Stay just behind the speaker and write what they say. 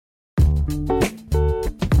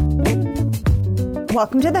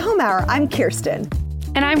Welcome to the Home Hour. I'm Kirsten.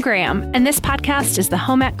 And I'm Graham, and this podcast is the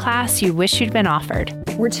home ec class you wish you'd been offered.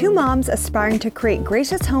 We're two moms aspiring to create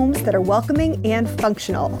gracious homes that are welcoming and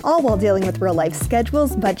functional, all while dealing with real-life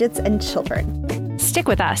schedules, budgets, and children. Stick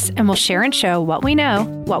with us, and we'll share and show what we know,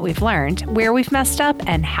 what we've learned, where we've messed up,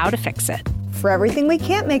 and how to fix it. For everything we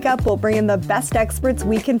can't make up, we'll bring in the best experts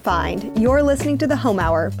we can find. You're listening to the Home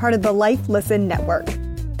Hour, part of the Life Listen Network.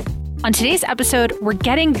 On today's episode, we're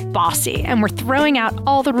getting bossy, and we're throwing out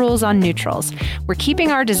all the rules on neutrals. We're keeping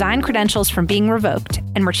our design credentials from being revoked,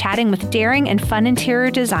 and we're chatting with daring and fun interior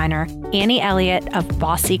designer Annie Elliott of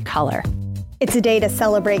Bossy Color. It's a day to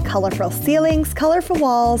celebrate colorful ceilings, colorful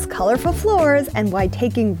walls, colorful floors, and why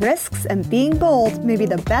taking risks and being bold may be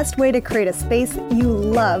the best way to create a space you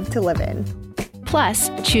love to live in. Plus,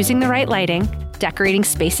 choosing the right lighting, decorating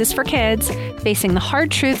spaces for kids, facing the hard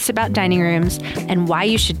truths about dining rooms, and why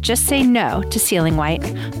you should just say no to ceiling white.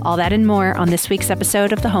 All that and more on this week's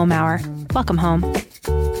episode of the Home Hour. Welcome home.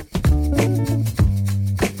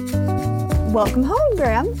 Welcome home,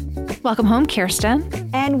 Graham. Welcome home, Kirsten.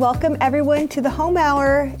 And welcome everyone to the Home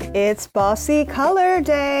Hour. It's Bossy Color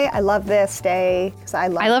Day. I love this day because I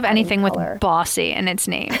love anything color with bossy in its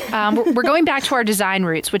name. We're going back to our design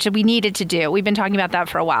roots, which we needed to do. We've been talking about that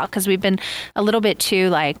for a while because we've been a little bit too,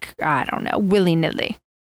 willy-nilly.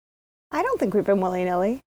 I don't think we've been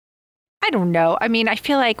willy-nilly. I don't know. I mean, I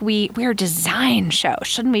feel like we're a design show.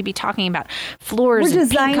 Shouldn't we be talking about floors and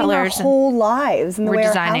paint colors? We're designing our whole lives and the way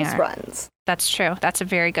our house runs. That's true. That's a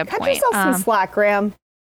very good point. Cut yourself some slack, Graham.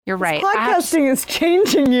 You're right. Podcasting is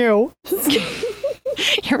changing you.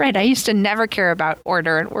 You're right. I used to never care about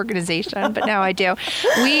order and organization, but now I do.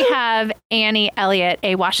 We have Annie Elliott,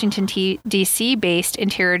 a Washington, D.C. based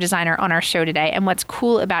interior designer on our show today. And what's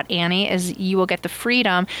cool about Annie is you will get the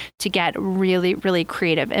freedom to get really, really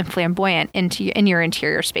creative and flamboyant in your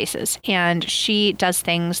interior spaces. And she does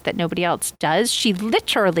things that nobody else does. She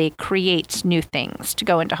literally creates new things to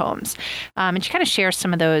go into homes. And she kind of shares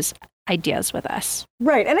some of those ideas with us.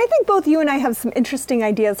 Right. And I think both you and I have some interesting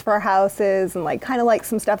ideas for our houses and kind of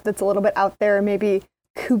some stuff that's a little bit out there, maybe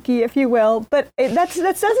kooky, if you will. But that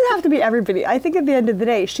doesn't have to be everybody. I think at the end of the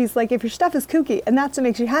day, she's like, if your stuff is kooky and that's what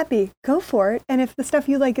makes you happy, go for it. And if the stuff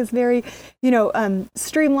you like is very,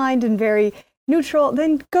 streamlined and very neutral,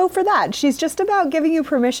 then go for that. She's just about giving you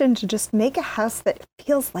permission to just make a house that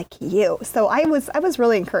feels like you. So I was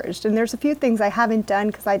really encouraged. And there's a few things I haven't done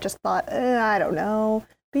because I just thought, I don't know.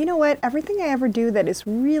 But you know what? Everything I ever do that is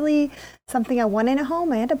really something I want in a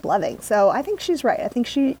home, I end up loving. So I think she's right. I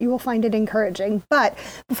think you will find it encouraging. But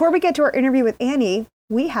before we get to our interview with Annie,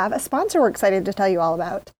 we have a sponsor we're excited to tell you all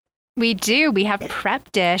about. We do. We have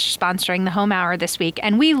Prep Dish sponsoring the Home Hour this week,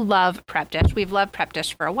 and we love Prep Dish. We've loved Prep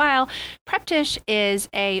Dish for a while. Prep Dish is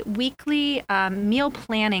a weekly meal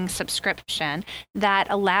planning subscription that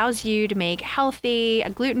allows you to make healthy,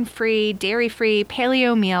 gluten-free, dairy-free,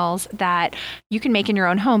 paleo meals that you can make in your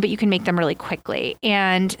own home, but you can make them really quickly.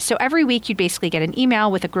 And so every week you'd basically get an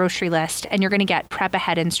email with a grocery list, and you're going to get prep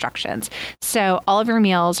ahead instructions. So all of your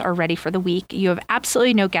meals are ready for the week. You have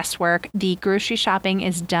absolutely no guesswork. The grocery shopping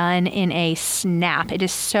is done in a snap. It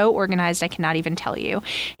is so organized, I cannot even tell you.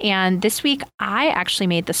 And this week, I actually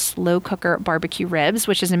made the slow cooker barbecue ribs,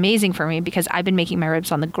 which is amazing for me because I've been making my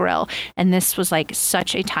ribs on the grill. And this was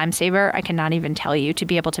such a time saver. I cannot even tell you to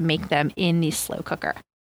be able to make them in the slow cooker.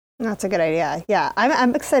 That's a good idea. Yeah,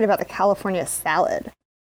 I'm excited about the California salad.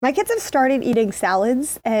 My kids have started eating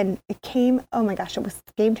salads, and it was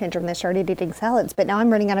a game changer when they started eating salads. But now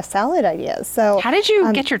I'm running out of salad ideas. So how did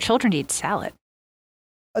you get your children to eat salad?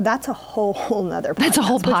 That's a whole nother podcast. That's a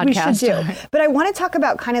whole podcast. We should do. But I want to talk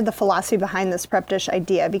about kind of the philosophy behind this Prep Dish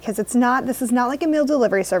idea, because this is not like a meal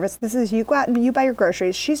delivery service. This is you go out and you buy your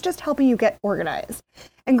groceries. She's just helping you get organized.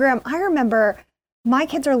 And Graham, I remember my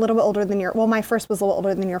kids are a little bit older than my first was a little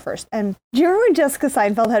older than your first. And do you remember when Jessica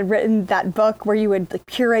Seinfeld had written that book where you would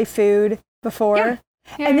puree food before? Yeah.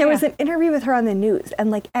 And there was an interview with her on the news,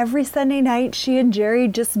 and every Sunday night, she and Jerry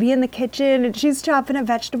just be in the kitchen and she's chopping up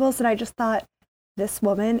vegetables. And I just thought, this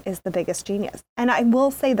woman is the biggest genius. And I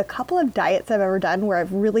will say the couple of diets I've ever done where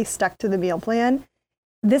I've really stuck to the meal plan,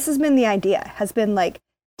 this has been the idea, has been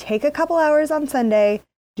take a couple hours on Sunday,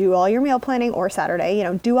 do all your meal planning, or Saturday,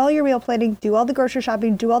 do all your meal planning, do all the grocery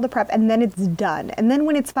shopping, do all the prep, and then it's done. And then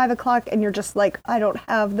when it's 5 o'clock and you're just I don't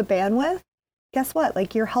have the bandwidth, guess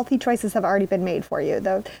what? Your healthy choices have already been made for you.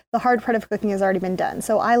 The hard part of cooking has already been done.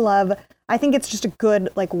 So I think it's just a good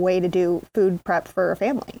way to do food prep for a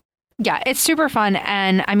family. Yeah, it's super fun.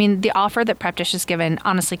 And I mean, the offer that Prep Dish has given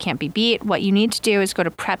honestly can't be beat. What you need to do is go to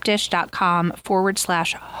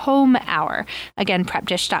prepdish.com/home hour. Again,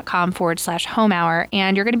 prepdish.com/home hour.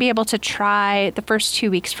 And you're going to be able to try the first 2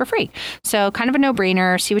 weeks for free. So kind of a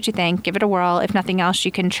no-brainer. See what you think. Give it a whirl. If nothing else,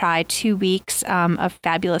 you can try 2 weeks of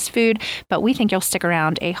fabulous food. But we think you'll stick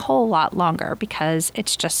around a whole lot longer because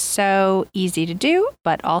it's just so easy to do,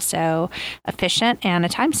 but also efficient and a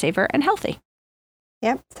time saver and healthy.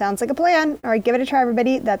 Yep, sounds like a plan. All right, give it a try,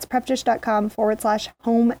 everybody. That's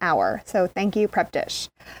prepdish.com/home hour. So thank you, Prep Dish.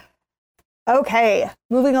 Okay,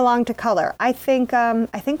 moving along to color. I think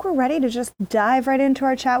we're ready to just dive right into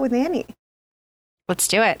our chat with Annie. Let's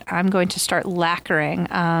do it. I'm going to start lacquering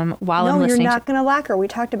while I'm No, listening. you're not going to lacquer. We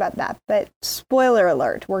talked about that, but spoiler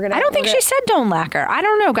alert, we're gonna. I don't think she said don't lacquer. I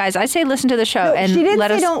don't know, guys. I say listen to the show No, and she didn't let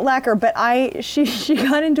say us. don't lacquer, but she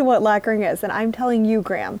got into what lacquering is, and I'm telling you,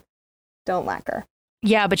 Graham, don't lacquer.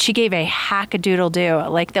 Yeah, but she gave a hack-a-doodle-do,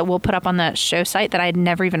 like that we'll put up on the show site that I'd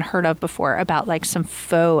never even heard of before about like some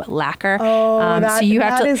faux lacquer. Oh, so you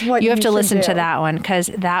have is what you have to should listen do. to that one because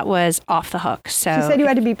that was off the hook. So She said you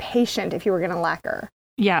had to be patient if you were going to lacquer.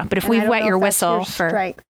 yeah, but if And we I don't wet know your if that's whistle your for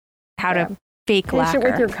strength. how Yeah. to fake Patient lacquer.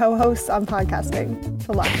 with your co-hosts on podcasting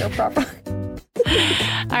to lacquer properly.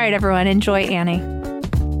 All right, everyone, enjoy Annie.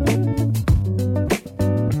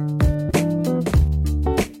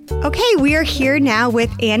 Okay, we are here now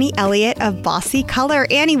with Annie Elliott of Bossy Color.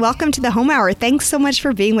 Annie, welcome to the Home Hour. Thanks so much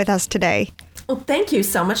for being with us today. Well, thank you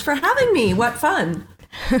so much for having me. What fun.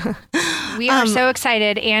 We are so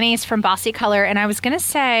excited. Annie's from Bossy Color, and I was going to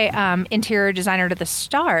say interior designer to the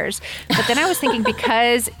stars, but then I was thinking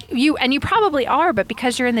because you probably are, but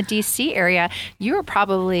because you're in the DC area, you are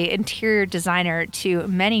probably interior designer to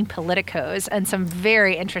many politicos and some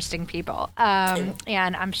very interesting people.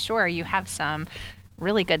 And I'm sure you have some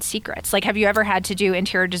really good secrets. Like, have you ever had to do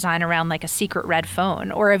interior design around like a secret red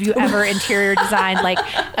phone, or have you ever interior designed like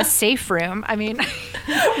a safe room? I mean,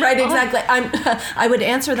 Right, exactly. I would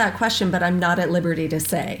answer that question, but I'm not at liberty to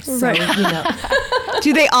say. So, you know.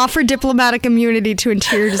 Do they offer diplomatic immunity to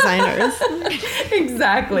interior designers?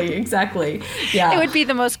 Exactly. Yeah. it would be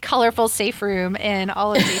the most colorful safe room in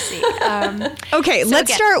all of DC. Okay,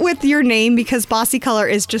 let's start with your name because Bossy Color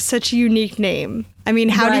is just such a unique name. I mean,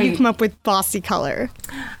 how did you Right. come up with Bossy Color?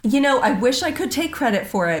 You know, I wish I could take credit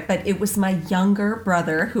for it, but it was my younger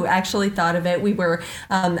brother who actually thought of it.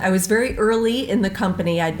 I was very early in the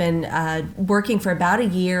company. I'd been working for about a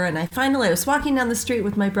year, and I was walking down the street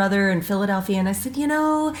with my brother in Philadelphia, and I said, you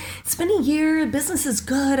know, it's been a year, business is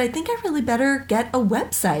good. I think I really better get a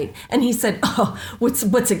website. And he said, oh, what's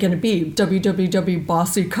it going to be?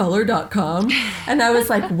 www.bossycolor.com? And I was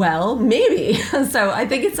like, well, maybe. So I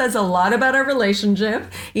think it says a lot about our relationship.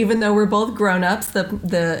 Even though we're both grown-ups,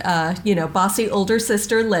 the bossy older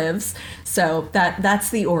sister lives. So that's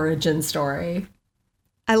the origin story.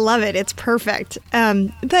 I love it. It's perfect.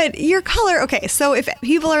 But your color, okay, so if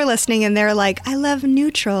people are listening and they're like, I love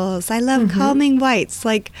neutrals, I love calming whites,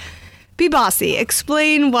 like, be bossy.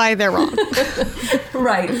 Explain why they're wrong.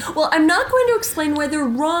 Right. Well, I'm not going to explain why they're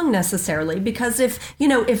wrong necessarily, because if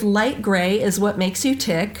light gray is what makes you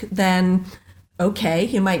tick, then okay,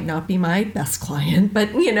 you might not be my best client, but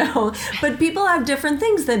people have different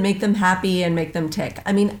things that make them happy and make them tick.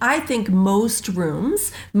 I mean, I think most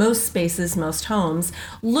rooms, most spaces, most homes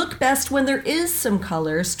look best when there is some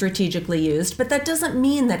color strategically used, but that doesn't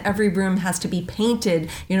mean that every room has to be painted,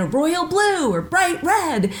 royal blue or bright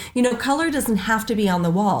red. Color doesn't have to be on the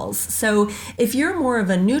walls. So if you're more of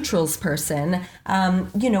a neutrals person,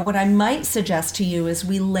 what I might suggest to you is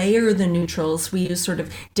we layer the neutrals. We use sort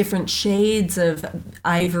of different shades of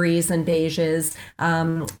ivories and beiges,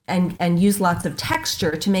 and use lots of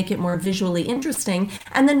texture to make it more visually interesting.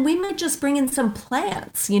 And then we might just bring in some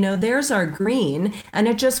plants. There's our green, and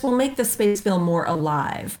it just will make the space feel more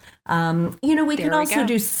alive. We can also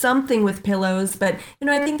do something with pillows, but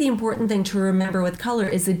I think the important thing to remember with color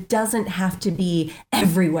is it doesn't have to be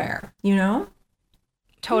everywhere.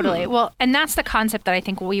 Totally. Well, and that's the concept that I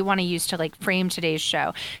think we want to use to like frame today's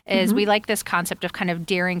show is we like this concept of kind of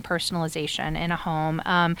daring personalization in a home,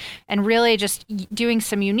 and really just doing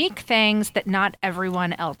some unique things that not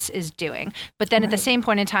everyone else is doing. But then at the same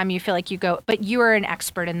point in time, you feel like but you are an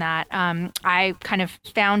expert in that. I kind of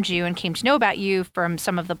found you and came to know about you from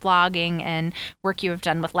some of the blogging and work you have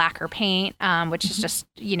done with lacquer paint, which is just,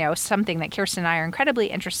 something that Kirsten and I are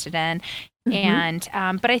incredibly interested in. And,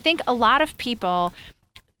 but I think a lot of people,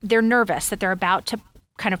 they're nervous that they're about to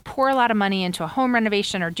kind of pour a lot of money into a home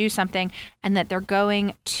renovation or do something, and that they're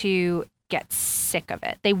going to get sick of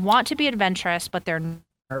it. They want to be adventurous, but they're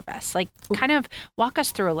nervous? Like, kind of walk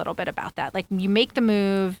us through a little bit about that. Like, you make the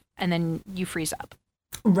move and then you freeze up.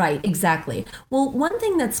 Right, exactly. Well, one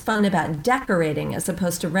thing that's fun about decorating as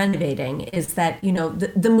opposed to renovating is that,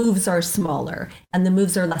 the moves are smaller and the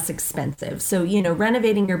moves are less expensive. So,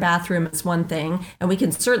 renovating your bathroom is one thing, and we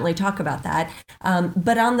can certainly talk about that.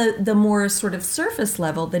 But on the more sort of surface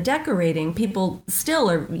level, the decorating, people still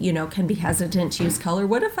are, can be hesitant to use color.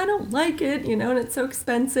 What if I don't like it, and it's so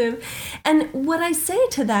expensive? And what I say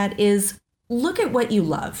to that is, look at what you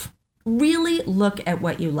love. Really look at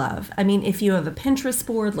what you love. I mean, if you have a Pinterest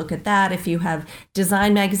board, look at that. If you have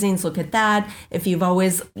design magazines, look at that. If you've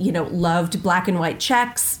always, loved black and white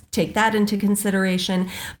checks, take that into consideration.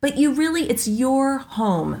 But it's your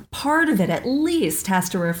home. Part of it at least has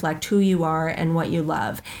to reflect who you are and what you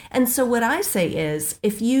love. And so what I say is,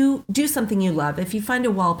 if you do something you love, if you find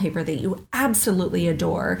a wallpaper that you absolutely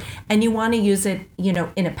adore and you want to use it,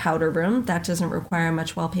 in a powder room, that doesn't require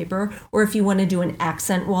much wallpaper. Or if you want to do an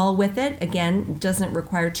accent wall with it, again, doesn't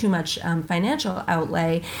require too much financial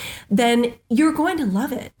outlay, then you're going to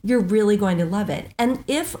love it. You're really going to love it. And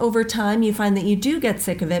if over time you find that you do get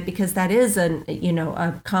sick of it, because that is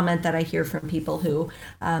a comment that I hear from people who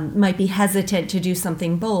might be hesitant to do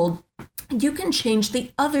something bold, you can change the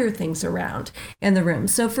other things around in the room.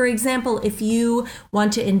 So for example, if you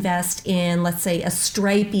want to invest in, let's say, a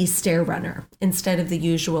stripy stair runner instead of the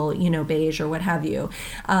usual, beige or what have you,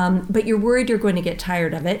 but you're worried you're going to get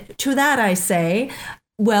tired of it, to that I say,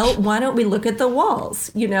 well, why don't we look at the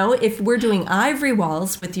walls? If we're doing ivory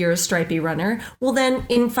walls with your stripy runner, well, then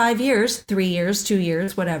in 5 years, 3 years, 2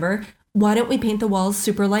 years, whatever, why don't we paint the walls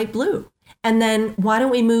super light blue? And then why don't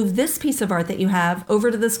we move this piece of art that you have over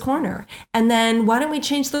to this corner? And then why don't we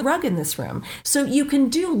change the rug in this room? So you can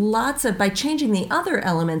do by changing the other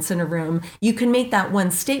elements in a room, you can make that one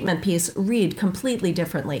statement piece read completely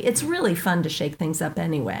differently. It's really fun to shake things up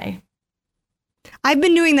anyway. I've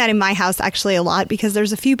been doing that in my house actually a lot because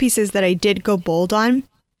there's a few pieces that I did go bold on.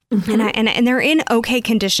 Mm-hmm. And they're in okay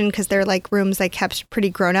condition because they're like rooms I kept pretty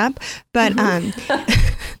grown up, but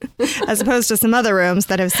as opposed to some other rooms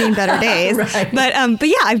that have seen better days. Right. But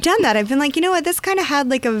yeah, I've done that. I've been like, what, this kind of had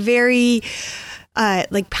like a very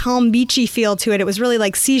like Palm Beachy feel to it. It was really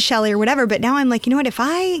like seashell-y or whatever. But now I'm like, what, if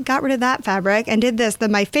I got rid of that fabric and did this,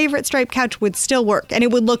 then my favorite striped couch would still work and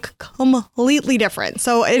it would look completely different.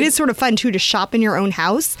 So it is sort of fun too to shop in your own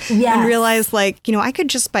house and realize like, I could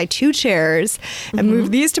just buy 2 chairs and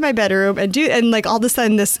move these to my bedroom and like all of a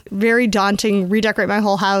sudden this very daunting redecorate my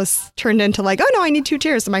whole house turned into like, oh no, I need 2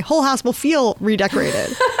 chairs. So my whole house will feel redecorated,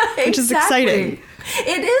 which is exciting.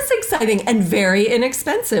 It is exciting and very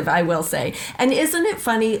inexpensive, I will say. And isn't it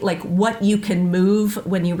funny, like what you can move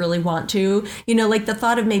when you really want to? Like the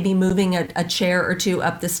thought of maybe moving a chair or 2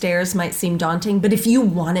 up the stairs might seem daunting, but if you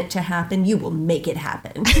want it to happen, you will make it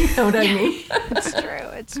happen. You know what I mean?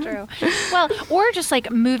 It's true. Well, or just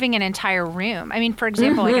like moving an entire room. I mean, for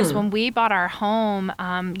example, I guess when we bought our home,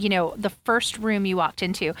 the first room you walked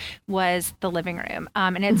into was the living room.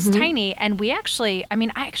 And it's tiny. And we actually,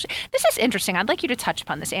 this is interesting. I'd like you to touch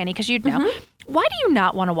upon this, Annie, because you'd know. Why do you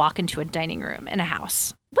not want to walk into a dining room in a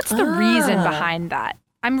house? What's the reason behind that?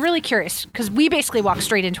 I'm really curious because we basically walk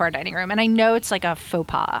straight into our dining room, and I know it's like a faux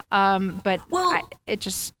pas, but it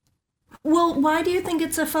just... Well, why do you think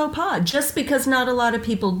it's a faux pas? Just because not a lot of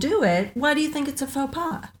people do it, why do you think it's a faux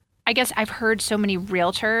pas? I guess I've heard so many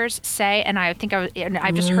realtors say, and I think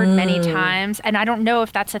I've just heard many times, and I don't know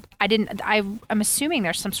if that's I'm assuming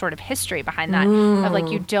there's some sort of history behind that of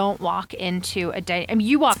like you don't walk into a dining. I mean,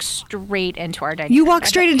 you walk straight into our dining room. You walk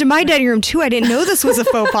straight into my dining room too. I didn't know this was a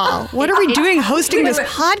faux pas. What are we doing hosting this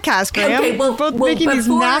podcast, Graham? Okay, we're both making these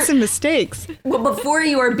massive mistakes. Well, before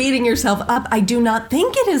you are beating yourself up, I do not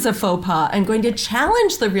think it is a faux pas. I'm going to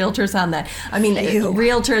challenge the realtors on that. I mean,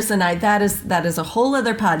 realtors and that is a whole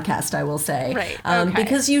other podcast. I will say. Right. Okay.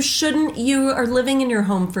 Because you are living in your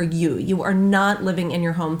home for you. You are not living in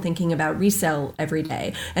your home thinking about resale every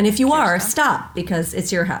day. And if you are, stop because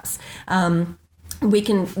it's your house. We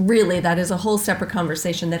can really, that is a whole separate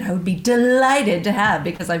conversation that I would be delighted to have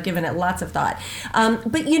because I've given it lots of thought.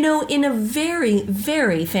 But in a very,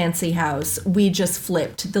 very fancy house, we just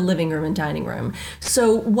flipped the living room and dining room.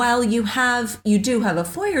 So while you do have a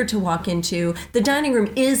foyer to walk into, the dining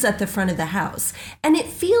room is at the front of the house and it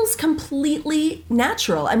feels completely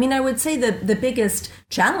natural. I mean, I would say the biggest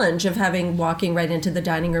challenge of walking right into the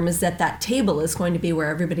dining room is that table is going to be where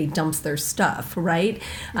everybody dumps their stuff, right?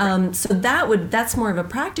 So that's more of a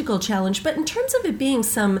practical challenge. But in terms of it being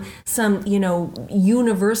some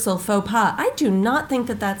universal faux pas, I do not think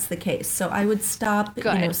that that's the case. So I would stop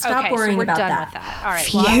worrying about that. All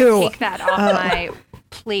right, well, I'll take that off my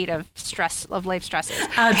plate of life stresses.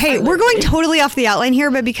 Hey, we're going totally off the outline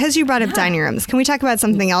here, but because you brought up dining rooms, can we talk about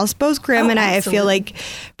something else? Both Grim and I feel like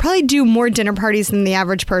probably do more dinner parties than the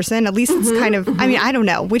average person. At least it's kind of, I mean, I don't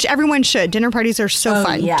know, which everyone should. Dinner parties are so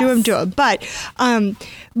fun. Yes. Do them.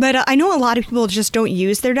 But I know a lot of people just don't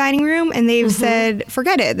use their dining room, and they've said,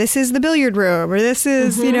 forget it. This is the billiard room, or this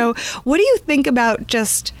is, what do you think about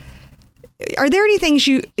just... Are there any things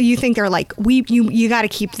you think are like, you got to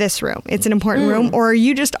keep this room, it's an important room, or are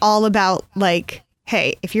you just all about like,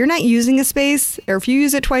 hey, if you're not using a space, or if you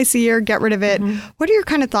use it twice a year, get rid of it? What are your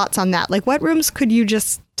kind of thoughts on that? Like, what rooms could you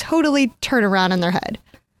just totally turn around in their head?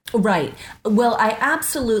 Right. Well, I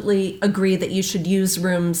absolutely agree that you should use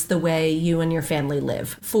rooms the way you and your family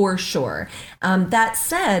live, for sure. That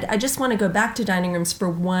said, I just want to go back to dining rooms for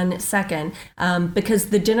 1 second, because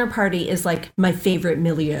the dinner party is like my favorite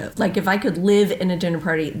milieu. Like if I could live in a dinner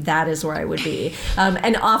party, that is where I would be.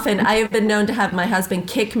 And often I have been known to have my husband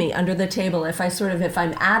kick me under the table if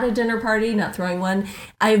I'm at a dinner party, not throwing one.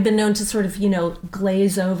 I have been known to sort of,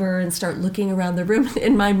 glaze over and start looking around the room.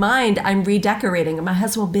 In my mind, I'm redecorating, and my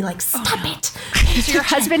husband will be like, stop it. So your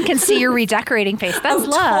husband can see your redecorating face. That's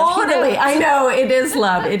love. Totally. I know. It is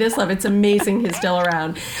love. It is love. It's amazing he's still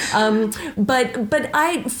around.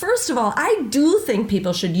 But first of all, I do think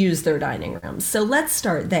people should use their dining rooms. So let's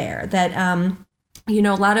start there. That,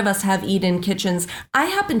 a lot of us have eat-in kitchens. I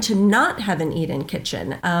happen to not have an eat-in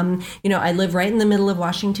kitchen. I live right in the middle of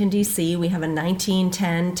Washington, D.C. We have a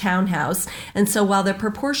 1910 townhouse. And so while the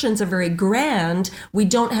proportions are very grand, we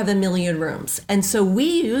don't have a million rooms. And so we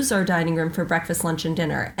use our dining room for breakfast, lunch, and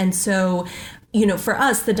dinner. And so for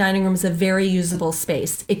us, the dining room is a very usable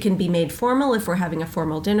space. It can be made formal if we're having a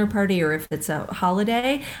formal dinner party or if it's a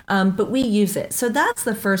holiday, but we use it. So that's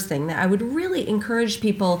the first thing that I would really encourage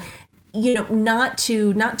people, not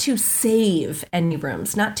to save any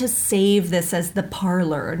rooms, not to save this as the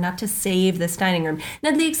parlor, not to save this dining room.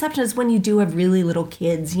 Now, the exception is when you do have really little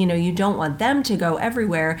kids, you don't want them to go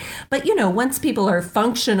everywhere. But, once people are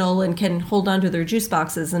functional and can hold on to their juice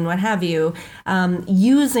boxes and what have you,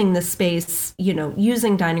 using the space,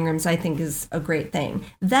 using dining rooms, I think is a great thing.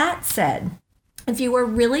 That said, if you are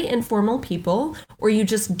really informal people, or you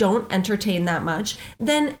just don't entertain that much,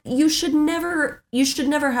 then you should never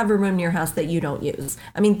have a room in your house that you don't use.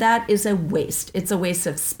 I mean, that is a waste. It's a waste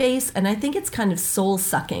of space. And I think it's kind of soul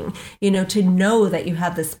sucking, to know that you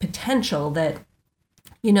have this potential that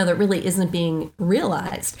that really isn't being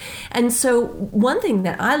realized. And so one thing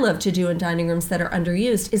that I love to do in dining rooms that are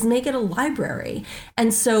underused is make it a library.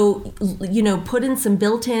 And so, put in some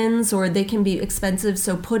built-ins, or they can be expensive.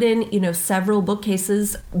 So put in, several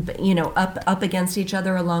bookcases, up against each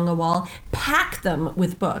other along a wall, pack them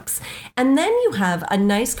with books. And then you have a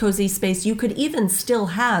nice cozy space. You could even still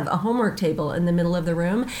have a homework table in the middle of the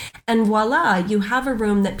room. And voila, you have a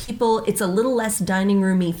room that it's a little less dining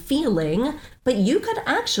roomy feeling, but you could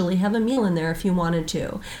actually have a meal in there if you wanted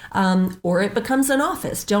to. Or it becomes an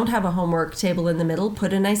office. Don't have a homework table in the middle.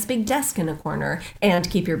 Put a nice big desk in a corner and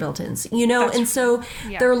keep your built-ins.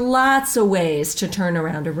 There are lots of ways to turn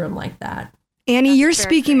around a room like that. Annie, you're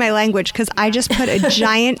speaking my language, because I just put a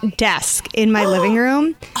giant desk in my living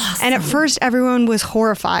room. Awesome. And at first everyone was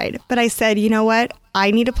horrified. But I said, you know what?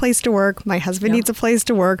 I need a place to work. My husband needs a place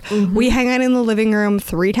to work. We hang out in the living room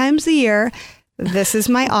 3 times a year. This is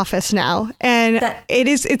my office now. And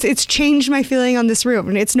it's changed my feeling on this room.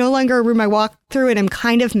 And it's no longer a room I walk through and I'm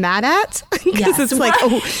kind of mad at, because it's like,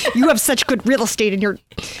 oh, you have such good real estate and you're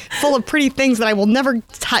full of pretty things that I will never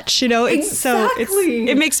touch.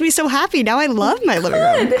 It makes me so happy. Now I love my living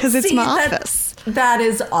room because it's my office. That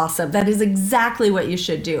is awesome. That is exactly what you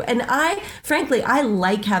should do. And frankly, I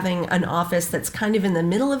like having an office that's kind of in the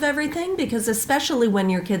middle of everything, because especially when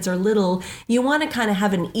your kids are little, you want to kind of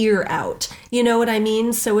have an ear out. You know what I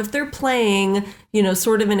mean? So if they're playing,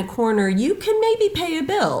 sort of in a corner, you can maybe pay a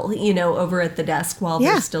bill, over at the desk while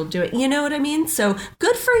they're still doing, you know what I mean? So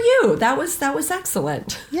good for you. That was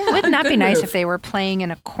excellent. Yeah. Wouldn't that be nice if they were playing in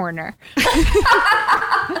a corner?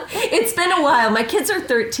 It's been a while. My kids are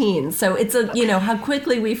 13, so it's how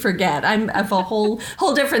quickly we forget. I have a whole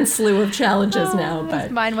different slew of challenges now.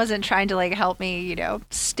 But mine wasn't trying to help me,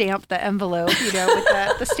 stamp the envelope, with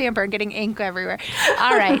the stamper and getting ink everywhere.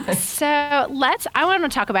 All right, so I want to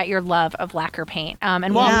talk about your love of lacquer paint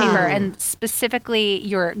and wallpaper, and specifically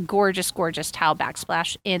your gorgeous, gorgeous tile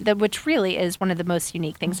backsplash, which really is one of the most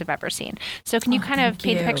unique things I've ever seen. So can you kind of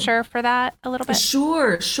paint the picture for that a little bit?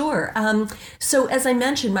 Sure. So as I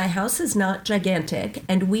mentioned, my house is not not gigantic,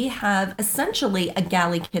 and we have essentially a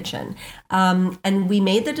galley kitchen. And we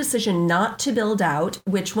made the decision not to build out,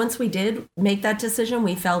 which once we did make that decision,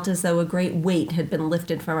 we felt as though a great weight had been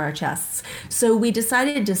lifted from our chests. So we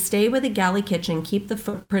decided to stay with a galley kitchen, keep the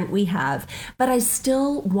footprint we have, but I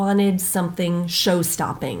still wanted something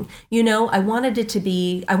show-stopping. You know, I wanted there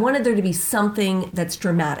to be something that's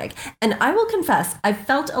dramatic. And I will confess, I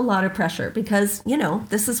felt a lot of pressure because, you know,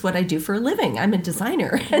 this is what I do for a living. I'm a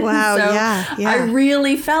designer. And Wow, so yeah. I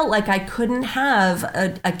really felt like I couldn't have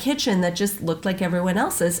a kitchen that just looked like everyone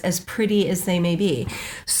else's, as pretty as they may be.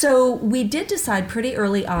 So we did decide pretty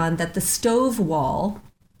early on that the stove wall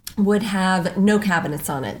would have no cabinets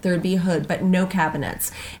on it. There'd be a hood, but no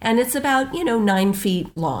cabinets. And it's about, 9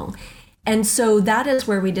 feet long. And so that is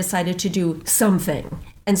where we decided to do something.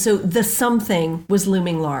 And so the something was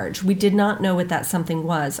looming large. We did not know what that something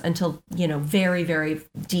was until, very, very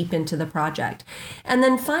deep into the project. And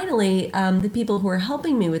then finally, the people who were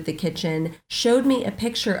helping me with the kitchen showed me a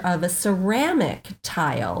picture of a ceramic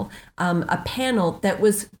tile, a panel that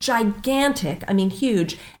was gigantic,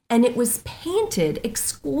 huge. And it was painted,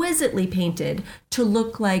 exquisitely painted, to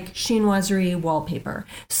look like chinoiserie wallpaper.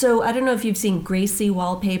 So I don't know if you've seen Gracie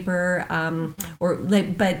wallpaper,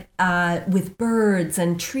 but with birds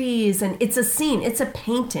and trees, and it's a scene, it's a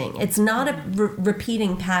painting. It's not a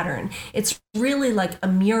repeating pattern. It's really like a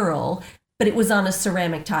mural, but it was on a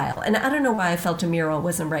ceramic tile. And I don't know why I felt a mural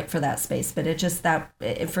wasn't right for that space, but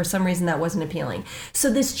for some reason that wasn't appealing.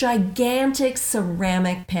 So this gigantic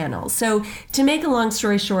ceramic panel. So to make a long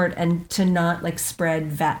story short and to not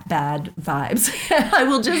spread bad vibes, I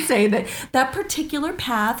will just say that particular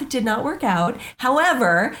path did not work out.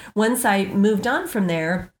 However, once I moved on from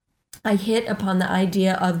there, I hit upon the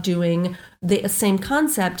idea of doing the same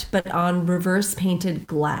concept, but on reverse painted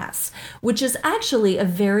glass, which is actually a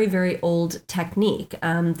very, very old technique.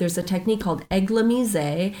 There's a technique called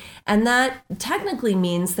églamisé, and that technically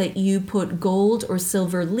means that you put gold or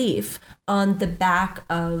silver leaf on the back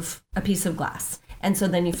of a piece of glass. And so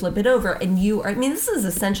then you flip it over and this is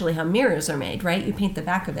essentially how mirrors are made, right? You paint the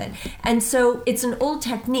back of it. And so it's an old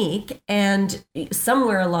technique, and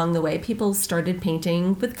somewhere along the way, people started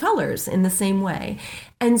painting with colors in the same way.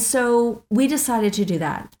 And so we decided to do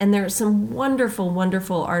that. And there are some wonderful,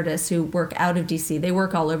 wonderful artists who work out of DC. They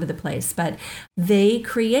work all over the place, but they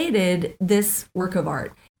created this work of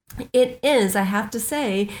art. It is, I have to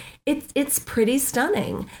say, it's pretty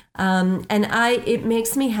stunning. And it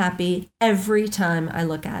makes me happy every time I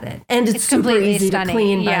look at it. And it's super completely easy stunning. to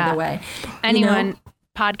clean, Yeah. by the way. Anyone,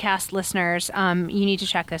 podcast listeners, you need to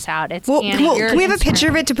check this out. It's can we have a picture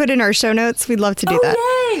of it to put in our show notes? We'd love to do that.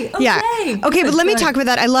 Yay! Okay. Yeah. Okay, but let me talk about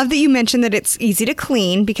that. I love that you mentioned that it's easy to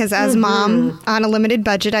clean, because as mom on a limited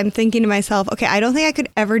budget, I'm thinking to myself, okay, I don't think I could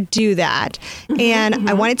ever do that. And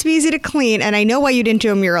I want it to be easy to clean. And I know why you didn't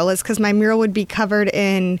do a mural is because my mural would be covered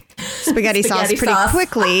in spaghetti sauce pretty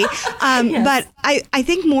quickly. Yes. But I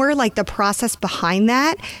think more like the process behind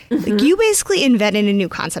that. Like, you basically invented a new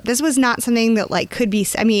concept. This was not something that could be,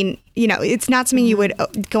 it's not something you would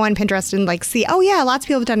go on Pinterest and see, oh yeah, lots of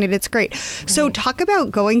people have done it. It's great. Right. So talk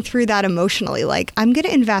about going through that emotionally. I'm going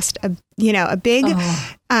to invest a big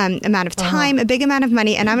amount of time, a big amount of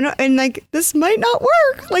money, and this might not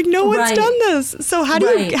work. No one's done this. So how do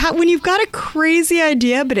you, when you've got a crazy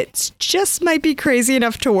idea, but it just might be crazy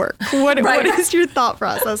enough to work? What is your thought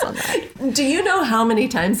process on that? Do you know how many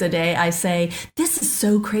times a day I say, this is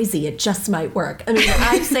so crazy, it just might work?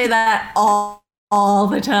 I say that all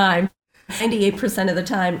the time. 98% of the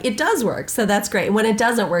time, it does work. So that's great. When it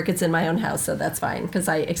doesn't work, it's in my own house. So that's fine, because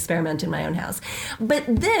I experiment in my own house. But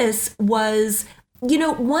this was,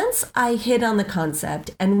 once I hit on the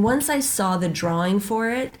concept and once I saw the drawing for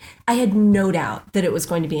it, I had no doubt that it was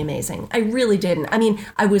going to be amazing. I really didn't.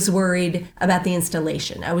 I was worried about the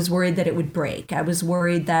installation. I was worried that it would break. I was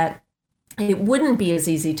worried that it wouldn't be as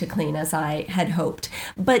easy to clean as I had hoped.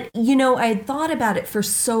 But, I had thought about it for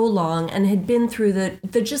so long and had been through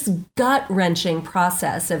the just gut-wrenching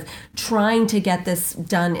process of trying to get this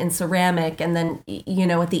done in ceramic. And then,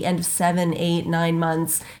 at the end of 7, 8, 9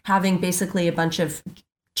 months, having basically a bunch of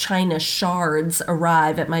china shards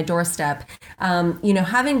arrive at my doorstep.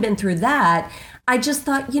 Having been through that, I just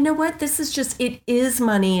thought, it is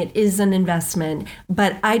money, it is an investment,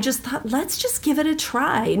 but I just thought, let's just give it a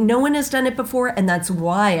try. No one has done it before, and that's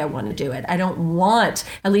why I want to do it. I don't want,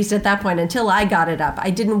 at least at that point, until I got it up, I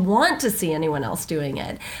didn't want to see anyone else doing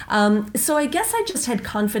it. So I guess I just had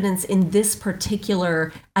confidence in this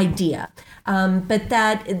particular idea. But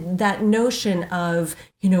that notion of,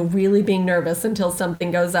 really being nervous until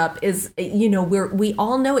something goes up is, we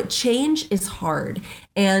all know it. Change is hard.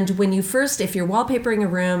 And when you first, if you're wallpapering a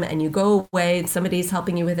room and you go away and somebody's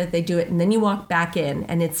helping you with it, they do it, and then you walk back in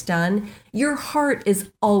and it's done, your heart is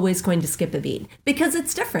always going to skip a beat because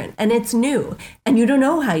it's different and it's new and you don't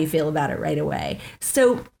know how you feel about it right away.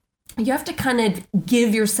 So you have to kind of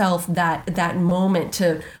give yourself that moment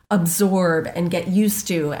to absorb and get used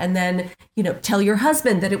to, and then, tell your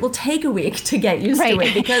husband that it will take a week to get used to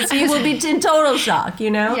it because he will be in total shock,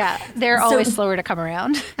 Yeah, they're always slower to come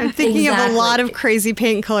around. I'm thinking of a lot of crazy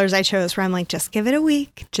paint colors I chose where I'm like, just give it a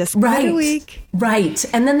week. Just give it a week. Right.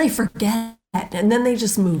 And then they forget. And then they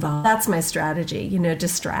just move on. That's my strategy,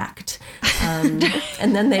 distract. And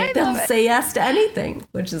then they'll say yes to anything,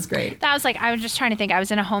 which is great. I was just trying to think. I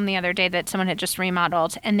was in a home the other day that someone had just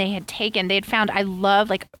remodeled, and they had found, I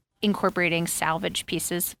love incorporating salvage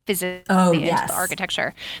pieces physically into the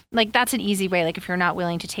architecture. That's an easy way. If you're not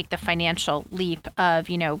willing to take the financial leap of,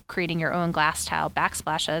 creating your own glass tile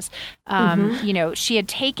backsplashes, she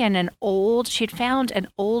had found an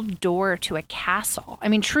old door to a castle. I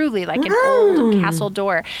mean, truly an old castle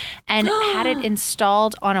door, and had it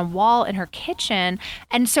installed on a wall in her kitchen.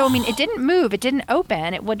 And so, it didn't move. It didn't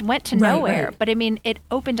open. It went to nowhere. Right. But it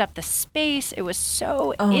opened up the space. It was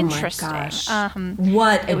so interesting. My gosh.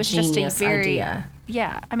 What it was just a very idea.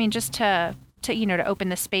 Yeah, just to open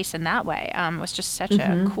the space in that way was just such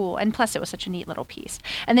a cool, and plus it was such a neat little piece.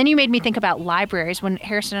 And then you made me think about libraries. When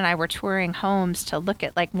Harrison and I were touring homes to look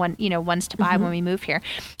at ones to buy when we moved here,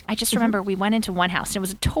 I just remember we went into one house and it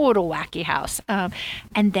was a total wacky house,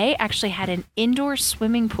 and they actually had an indoor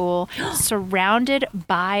swimming pool surrounded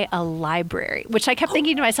by a library, which I kept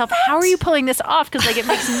thinking to myself, how are you pulling this off? Because it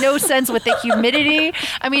makes no sense with the humidity.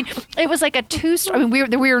 It was like a two-story. We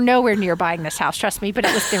were nowhere near buying this house, trust me, but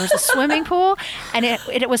there was a swimming pool. And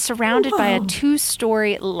it was surrounded by a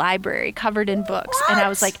 2-story library covered in books. What? And I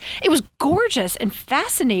was like, it was gorgeous and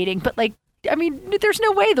fascinating, but there's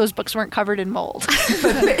no way those books weren't covered in mold.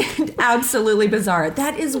 Absolutely bizarre.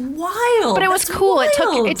 That is wild. But it was cool.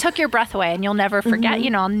 Wild. It took your breath away, and you'll never forget.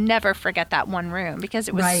 I'll never forget that one room because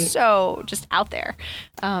it was so just out there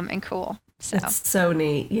and cool. So it's so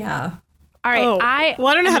neat. Yeah. All right. I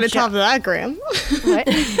don't know how to top that, Graham. What?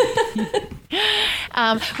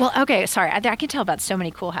 Well, okay, sorry. I can tell about so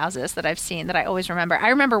many cool houses that I've seen that I always remember. I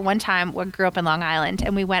remember one time we grew up in Long Island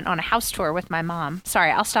and we went on a house tour with my mom.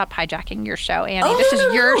 Sorry, I'll stop hijacking your show, Annie. This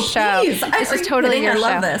is your show. Please. This is totally your show.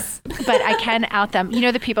 I love this. But I can out them.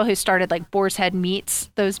 The people who started Boar's Head Meats,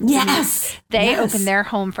 those Yes. They opened their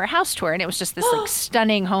home for a house tour, and it was just this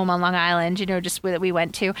stunning home on Long Island, just that we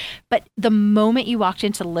went to. But the moment you walked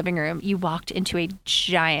into the living room, you walked into a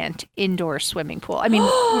giant indoor swimming pool.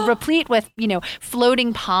 Replete with,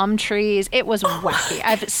 floating palm trees. It was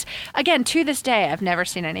wacky. Again, to this day, I've never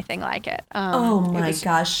seen anything like it.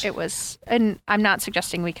 Gosh. It was, and I'm not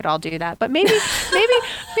suggesting we could all do that, but maybe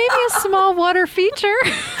a small water feature.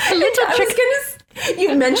 A little trick.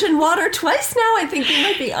 You mentioned water twice now. I think you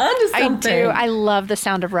might be onto something. I do. I love the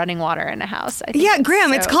sound of running water in a house.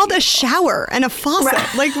 Graham, it's called a shower and a faucet.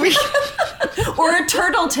 Right. Or a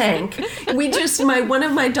turtle tank. One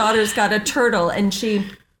of my daughters got a turtle, and she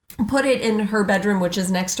put it in her bedroom, which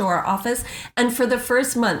is next to our office. And for the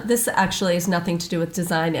first month, this actually has nothing to do with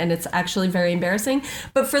design, and it's actually very embarrassing.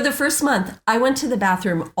 But for the first month, I went to the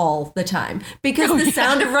bathroom all the time because the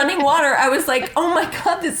sound of running water, I was like, oh my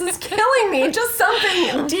God, this is killing me. Just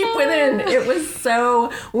something deep within. It was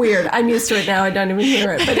so weird. I'm used to it now. I don't even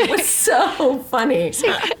hear it, but it was so funny.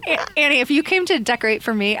 See, Annie, if you came to decorate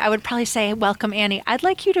for me, I would probably say, welcome, Annie. I'd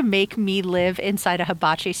like you to make me live inside a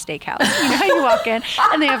hibachi steakhouse. You know how you walk in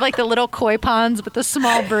and they have the little koi ponds with the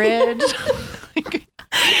small bridge.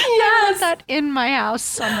 I want that in my house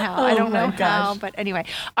somehow. I don't know how, but anyway.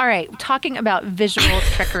 All right, talking about visual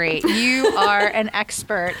trickery. You are an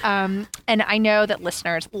expert, and I know that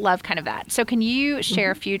listeners love kind of that. So can you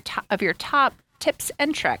share a few of your top tips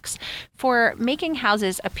and tricks for making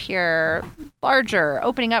houses appear larger,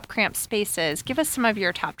 opening up cramped spaces? Give us some of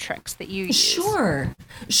your top tricks that you use.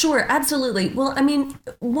 Sure, absolutely. Well,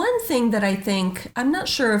 one thing that I think, I'm not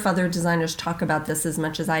sure if other designers talk about this as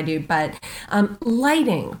much as I do, but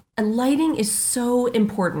lighting. And lighting is so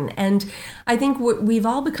important. And I think we've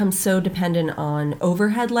all become so dependent on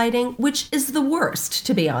overhead lighting, which is the worst,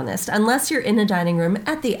 to be honest. Unless you're in a dining room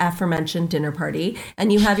at the aforementioned dinner party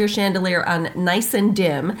and you have your chandelier on nice and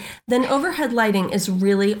dim, then overhead lighting is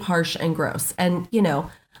really harsh and gross. And,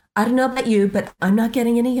 I don't know about you, but I'm not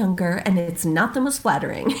getting any younger, and it's not the most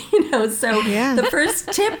flattering, So the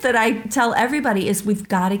first tip that I tell everybody is we've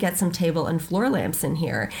got to get some table and floor lamps in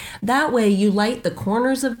here. That way you light the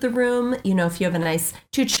corners of the room. If you have a nice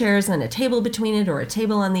 2 chairs and a table between it, or a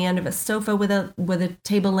table on the end of a sofa with a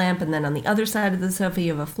table lamp, and then on the other side of the sofa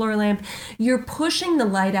you have a floor lamp, you're pushing the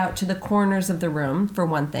light out to the corners of the room, for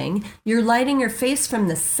one thing. You're lighting your face from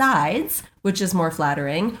the sides, which is more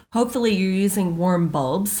flattering. Hopefully you're using warm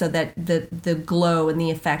bulbs so that the glow and the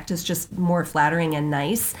effect is just more flattering and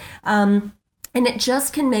nice. And it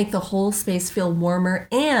just can make the whole space feel warmer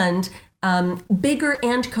and bigger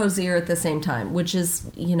and cozier at the same time, which is,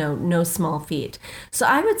 no small feat. So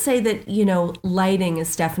I would say that, lighting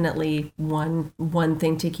is definitely one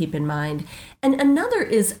thing to keep in mind. And another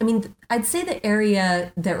is, I'd say the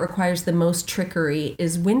area that requires the most trickery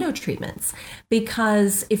is window treatments,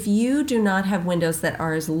 because if you do not have windows that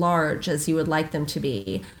are as large as you would like them to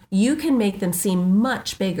be, you can make them seem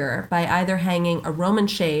much bigger by either hanging a Roman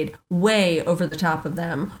shade way over the top of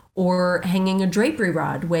them or hanging a drapery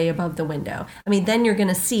rod way above the window. Then you're going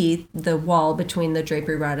to see the wall between the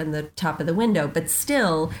drapery rod and the top of the window, but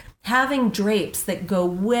still having drapes that go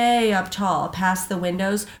way up tall past the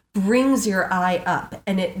windows brings your eye up,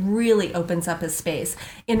 and it really opens up a space.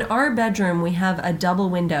 In our bedroom, we have a double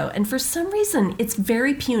window, and for some reason, it's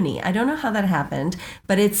very puny. I don't know how that happened,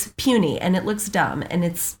 but it's puny, and it looks dumb, and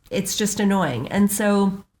it's just annoying. And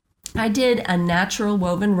so I did a natural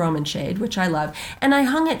woven Roman shade, which I love, and I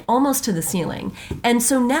hung it almost to the ceiling. And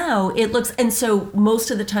so now it looks, and so most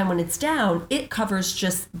of the time when it's down, it covers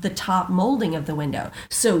just the top molding of the window.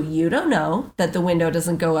 So you don't know that the window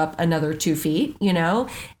doesn't go up another 2 feet,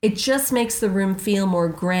 It just makes the room feel more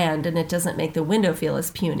grand, and it doesn't make the window feel as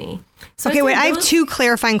puny. So okay, wait, I have 2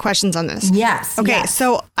 clarifying questions on this. Yes. Okay, yes.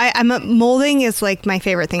 so molding is like my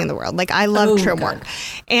favorite thing in the world. Like I love trim work.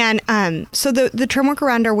 And so the trim work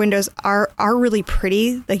around our windows are really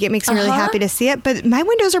pretty. Like it makes me really happy to see it. But my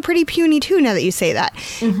windows are pretty puny too, now that you say that.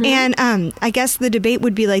 Mm-hmm. And I guess the debate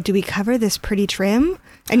would be like, do we cover this pretty trim?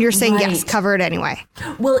 And you're saying, yes, cover it anyway.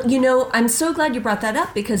 Well, I'm so glad you brought that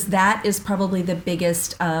up, because that is probably the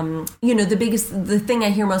biggest, the thing I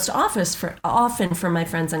hear most often from my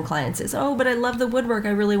friends and clients is, oh, but I love the woodwork.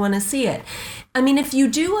 I really want to see it. If you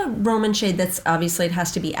do a Roman shade, that's obviously, it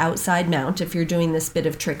has to be outside mount if you're doing this bit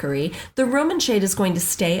of trickery. The Roman shade is going to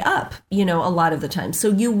stay up, a lot of the time. So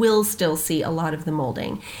you will still see a lot of the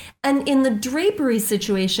molding. And in the drapery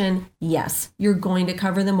situation, yes, you're going to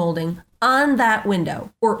cover the molding on that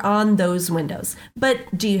window or on those windows.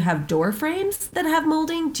 But do you have door frames that have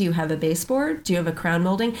molding? Do you have a baseboard? Do you have a crown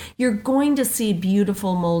molding? You're going to see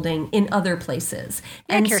beautiful molding in other places.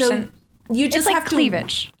 And so you just have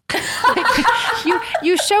cleavage.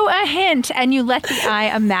 You show a hint and you let the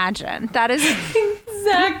eye imagine. That is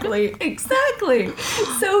exactly.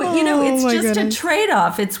 So, it's just a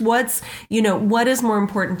trade-off. It's what is more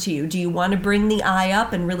important to you? Do you want to bring the eye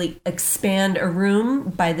up and really expand a room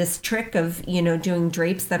by this trick of, doing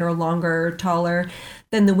drapes that are longer, taller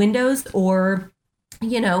than the windows? Or,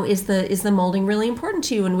 is the molding really important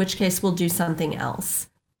to you? In which case we'll do something else.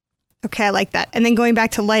 Okay, I like that. And then going back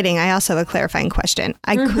to lighting, I also have a clarifying question.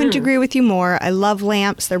 I couldn't agree with you more. I love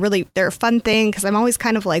lamps. They're a fun thing, because I'm always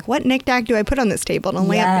kind of like, what knick-knack do I put on this table? And a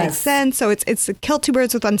lamp makes sense. So it's kill 2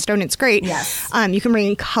 birds with 1 stone. It's great. Yes. You can bring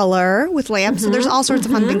in color with lamps. So there's all sorts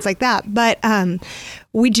of fun things like that. But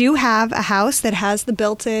we do have a house that has the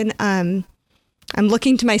built-in I'm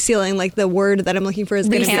looking to my ceiling, like the word that I'm looking for is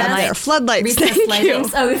going to be up there. Floodlights. Thank you.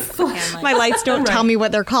 My lights don't tell me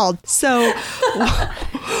what they're called. So,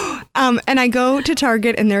 and I go to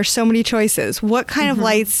Target and there's so many choices. What kind of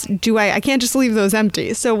lights do I can't just leave those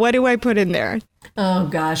empty. So what do I put in there? Oh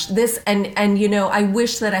gosh, this and I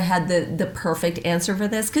wish that I had the perfect answer for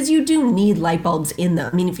this, because you do need light bulbs in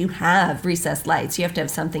them. If you have recessed lights, you have to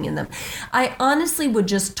have something in them. I honestly would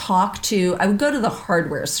just I would go to the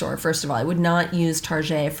hardware store first of all. I would not use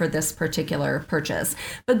Target for this particular purchase,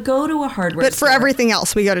 but go to a hardware store. But for everything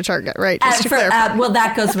else, we go to Target, right? Well,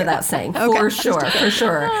 that goes without saying, for sure.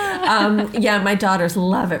 Yeah, my daughters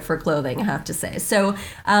love it for clothing, I have to say. So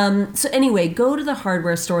anyway, go to the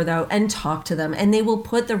hardware store though and talk to them. And they will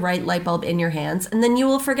put the right light bulb in your hands, and then you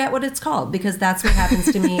will forget what it's called, because that's what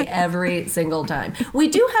happens to me every single time. We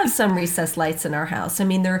do have some recessed lights in our house.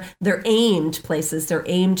 They're aimed places. They're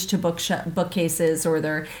aimed to bookcases, or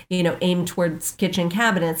they're aimed towards kitchen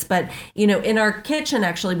cabinets. But in our kitchen,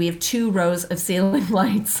 actually, we have 2 rows of ceiling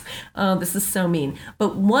lights. Oh, this is so mean.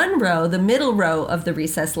 But one row, the middle row of the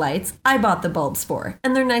recessed lights, I bought the bulbs for,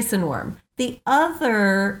 and they're nice and warm. The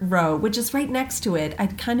other row, which is right next to it, I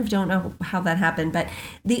kind of don't know how that happened, but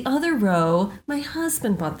the other row, my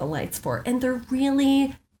husband bought the lights for, and they're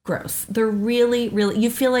really gross. They're really, really, you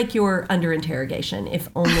feel like you're under interrogation if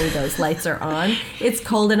only those lights are on. It's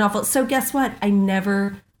cold and awful. So guess what? I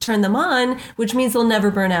never turn them on, which means they'll never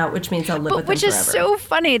burn out, which means I'll live with them Which forever. is so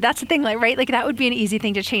funny. That's the thing, like, right? Like, that would be an easy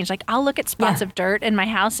thing to change. Like, I'll look at spots of dirt in my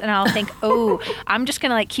house and I'll think, oh, I'm just going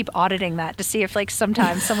to like keep auditing that to see if like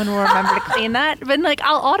sometimes someone will remember to clean that. But like,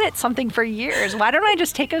 I'll audit something for years. Why don't I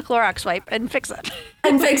just take a Clorox wipe and fix it?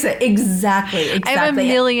 And fix it. Exactly. I have a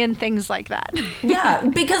million things like that. Yeah,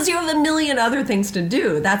 because you have a million other things to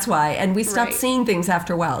do. That's why. And we stop Right. seeing things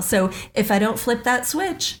after a while. So if I don't flip that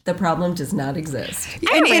switch, the problem does not exist.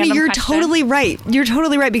 And Annie, random you're question. totally right. You're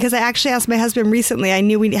totally right, because I actually asked my husband recently. I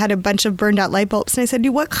knew we had a bunch of burned out light bulbs, and I said,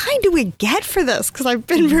 "Dude, what kind do we get for this?" Because I've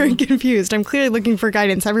been very confused. I'm clearly looking for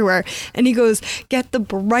guidance everywhere. And he goes, "Get the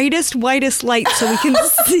brightest, whitest light so we can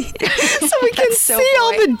see, so see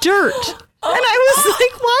all boy. the dirt." And I was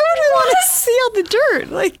like, "Why would we want to see all the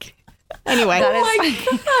dirt?" Like, anyway,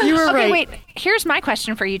 you were Okay, right. wait. Here's my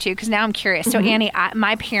question for you two, because now I'm curious. So, Annie,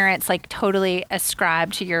 my parents like totally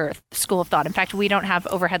ascribe to your school of thought. In fact, we don't have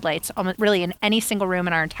overhead lights almost really in any single room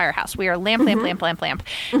in our entire house. We are lamp,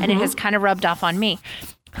 and it has kind of rubbed off on me.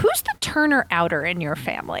 Who's the turner outer in your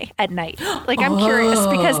family at night? Like, I'm curious,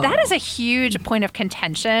 because that is a huge point of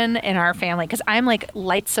contention in our family, because I'm like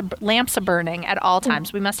lamps are burning at all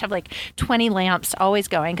times. We must have like 20 lamps always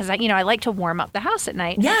going, because I like to warm up the house at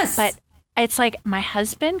night. Yes. But it's like my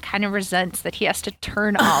husband kind of resents that he has to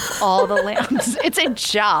turn off all the lamps. It's a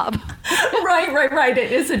job. Right.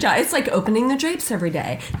 It is a job. It's like opening the drapes every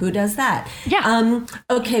day. Who does that? Yeah.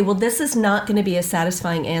 Okay, well, this is not going to be a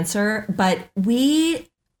satisfying answer, but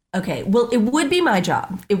okay, well, it would be my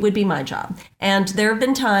job. It would be my job. And there have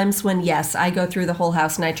been times when, yes, I go through the whole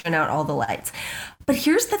house and I turn out all the lights. But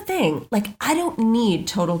here's the thing, like, I don't need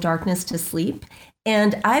total darkness to sleep.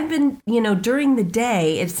 And I've been, during the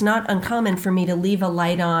day, it's not uncommon for me to leave a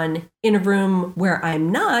light on in a room where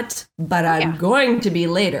I'm not, but I'm going to be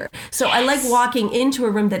later. So I like walking into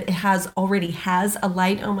a room that already has a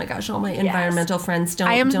light. Oh my gosh, all my environmental friends don't.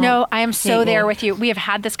 I am so hate there me. with you. We have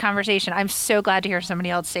had this conversation. I'm so glad to hear somebody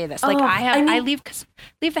else say this. Like, I leave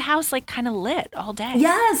the house like kind of lit all day.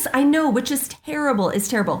 Yes, I know, which is terrible. It's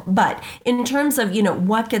terrible. But in terms of,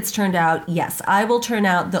 what gets turned out, yes, I will turn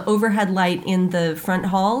out the overhead light in the front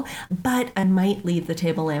hall, but I might leave the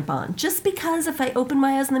table lamp on. Just because if I open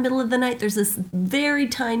my eyes in the middle of the night, there's this very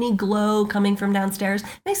tiny glow coming from downstairs.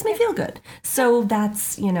 Makes me feel good. So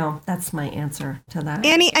that's my answer to that.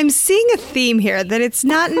 Annie, I'm seeing a theme here, that it's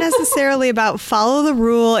not necessarily about follow the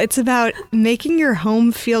rule. It's about making your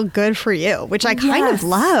home feel good for you, which I kind of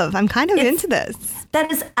love. I'm kind of into this.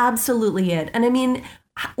 That is absolutely it. And I mean,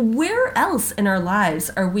 where else in our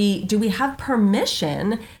lives do we have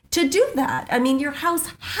permission to do that? I mean, your house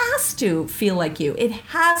has to feel like you. It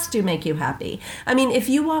has to make you happy. I mean, if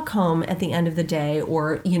you walk home at the end of the day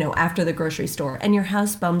or, after the grocery store and your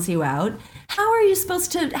house bums you out, how are you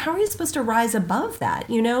supposed to rise above that,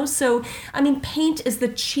 So, I mean, paint is the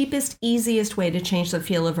cheapest, easiest way to change the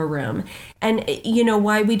feel of a room. And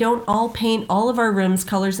why we don't all paint all of our rooms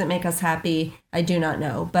colors that make us happy, I do not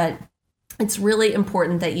know. But it's really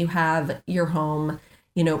important that you have your home,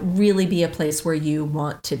 really be a place where you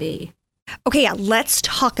want to be. Okay, let's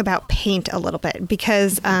talk about paint a little bit,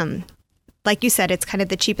 because like you said, it's kind of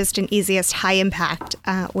the cheapest and easiest high impact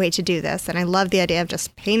way to do this. And I love the idea of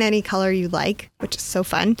just paint any color you like, which is so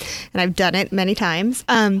fun. And I've done it many times.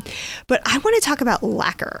 But I want to talk about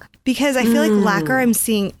lacquer, because I feel like lacquer I'm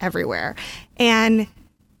seeing everywhere. And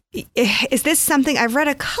is this something, I've read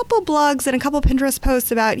a couple blogs and a couple Pinterest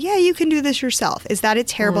posts about, you can do this yourself. Is that a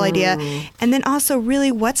terrible idea? And then also,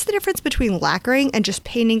 really, what's the difference between lacquering and just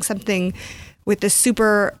painting something with the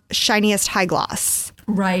super shiniest high gloss?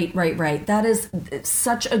 Right. That is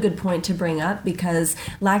such a good point to bring up, because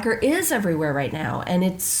lacquer is everywhere right now, and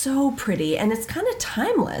it's so pretty, and it's kind of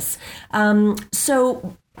timeless.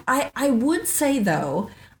 So I would say, though,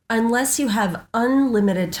 unless you have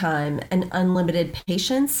unlimited time and unlimited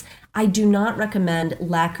patience, I do not recommend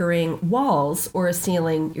lacquering walls or a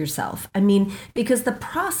ceiling yourself. I mean, because the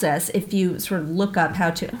process, if you sort of look up how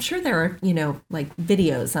to, I'm sure there are, like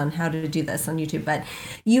videos on how to do this on YouTube, but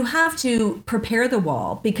you have to prepare the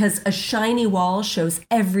wall, because a shiny wall shows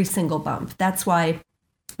every single bump. That's why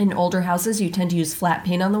in older houses, you tend to use flat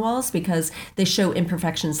paint on the walls, because they show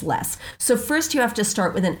imperfections less. So first you have to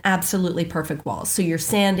start with an absolutely perfect wall. So you're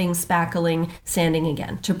sanding, spackling, sanding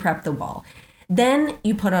again to prep the wall. Then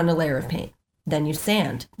you put on a layer of paint. then you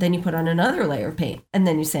sand, then you put on another layer of paint, and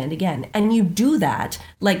then you sand again. And you do that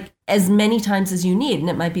like as many times as you need. And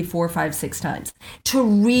it might be 4, 5, 6 times to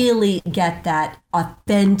really get that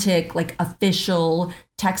authentic, like official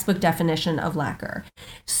textbook definition of lacquer.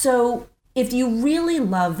 So if you really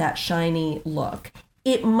love that shiny look,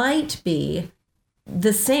 it might be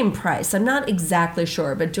the same price. I'm not exactly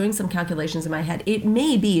sure, but doing some calculations in my head, it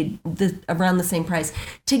may be around the same price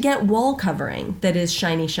to get wall covering that is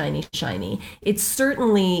shiny, shiny, shiny. It's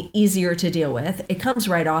certainly easier to deal with. It comes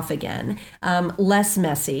right off again, less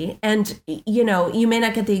messy. And, you know, you may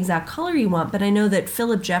not get the exact color you want, but I know that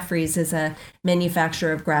Philip Jeffries is a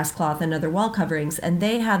manufacturer of grass cloth and other wall coverings, and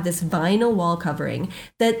they have this vinyl wall covering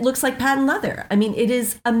that looks like patent leather. I mean, it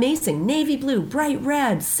is amazing. Navy blue, bright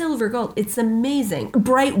red, silver, gold. It's amazing.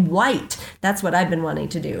 Bright white. That's what I've been wanting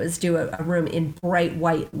to do, is do a room in bright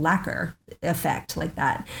white lacquer effect like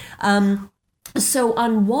that. So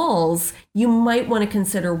on walls, you might want to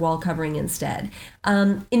consider wall covering instead.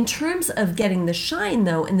 In terms of getting the shine,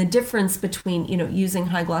 though, and the difference between, you know, using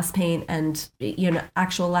high gloss paint and, you know,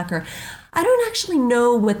 actual lacquer, I don't actually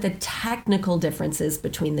know what the technical difference is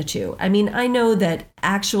between the two. I mean, I know that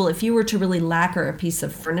if you were to really lacquer a piece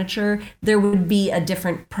of furniture, there would be a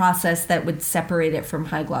different process that would separate it from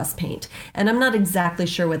high gloss paint. And I'm not exactly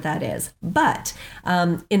sure what that is. But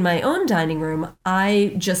in my own dining room,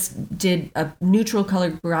 I just did a neutral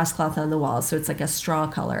colored grass cloth on the walls. So it's like a straw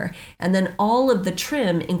color. And then all of the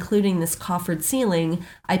trim, including this coffered ceiling,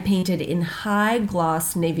 I painted in high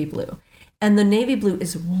gloss navy blue. And the navy blue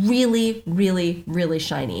is really, really, really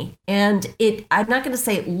shiny. And I'm not going to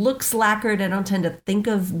say it looks lacquered. I don't tend to think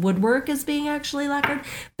of woodwork as being actually lacquered,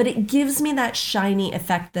 but it gives me that shiny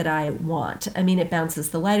effect that I want. I mean, it bounces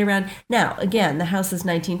the light around. Now, again, the house is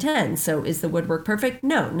 1910, so is the woodwork perfect?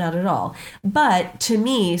 No, not at all. But to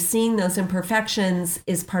me, seeing those imperfections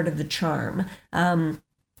is part of the charm. And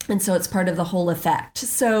so it's part of the whole effect.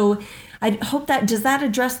 So I hope does that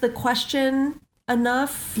address the question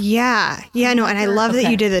enough? Yeah, no, and I love that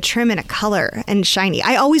you did the trim in a color and shiny.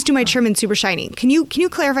 I always do my trim in super shiny. Can you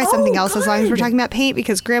clarify something else as long as we're talking about paint?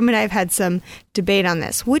 Because Graham and I have had some debate on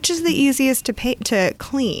this. Which is the easiest to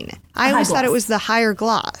clean? I always thought it was the higher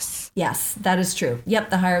gloss. Yes, that is true. Yep,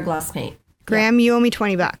 the higher gloss paint. Graham, you owe me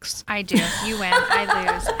 $20. I do. You win.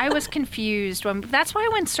 I lose. I was confused. That's why I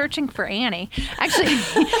went searching for Annie. Actually,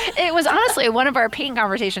 it was honestly one of our paint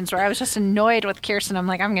conversations where I was just annoyed with Kirsten. I'm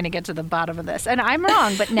like, I'm going to get to the bottom of this. And I'm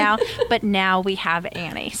wrong. But now we have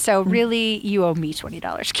Annie. So really, you owe me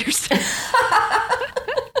 $20, Kirsten.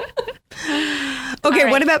 Okay,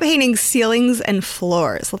 right. What about painting ceilings and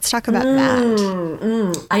floors? Let's talk about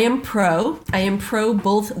that. I am pro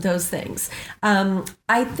both those things.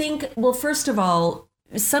 I think, well, first of all,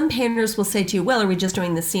 some painters will say to you, well, are we just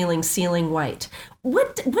doing the ceiling white?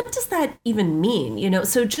 What does that even mean? You know,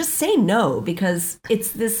 so just say no, because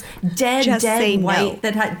it's this dead white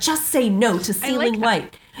just say no to ceiling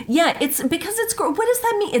white. Yeah, it's because what does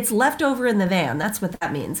that mean? It's left over in the van. That's what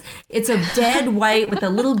that means. It's a dead white with a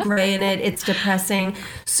little gray in it. It's depressing.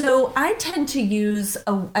 So I tend to use,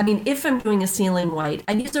 if I'm doing a ceiling white,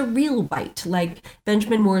 I use a real white, like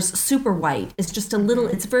Benjamin Moore's Super White. It's just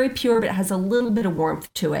it's very pure, but it has a little bit of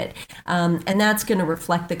warmth to it. And that's going to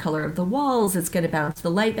reflect the color of the walls. It's going to bounce the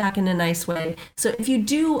light back in a nice way. So if you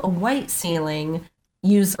do a white ceiling,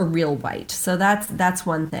 use a real white. So that's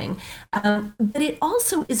one thing. But it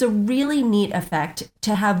also is a really neat effect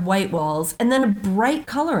to have white walls and then a bright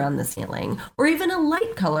color on the ceiling, or even a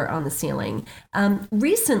light color on the ceiling.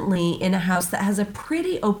 Recently, in a house that has a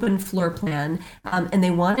pretty open floor plan, and they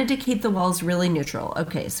wanted to keep the walls really neutral.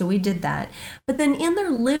 Okay, so we did that. But then in their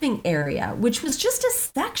living area, which was just a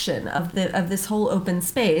section of this whole open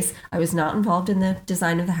space, I was not involved in the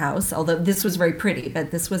design of the house, although this was very pretty, but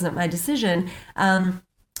this wasn't my decision.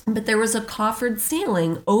 But there was a coffered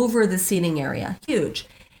ceiling over the seating area, huge.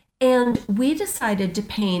 And we decided to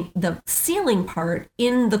paint the ceiling part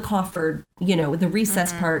in the coffered, the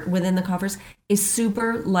recessed part within the coffers, a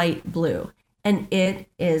super light blue. And it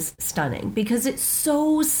is stunning because it's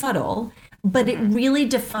so subtle, but it really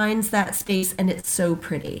defines that space and it's so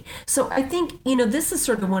pretty. So I think, this is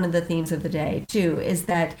sort of one of the themes of the day too, is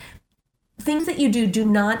that things that you do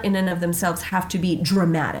not in and of themselves have to be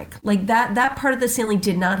dramatic. Like that part of the ceiling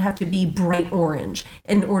did not have to be bright orange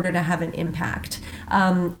in order to have an impact.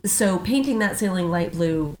 So painting that ceiling light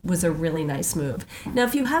blue was a really nice move. Now,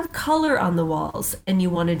 if you have color on the walls and you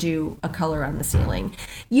want to do a color on the ceiling,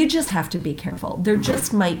 you just have to be careful. There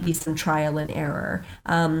just might be some trial and error.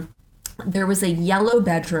 There was a yellow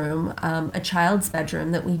bedroom, a child's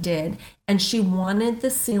bedroom that we did, and she wanted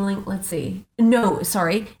the ceiling,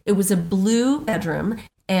 it was a blue bedroom,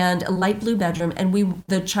 and a light blue bedroom, and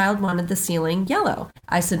the child wanted the ceiling yellow.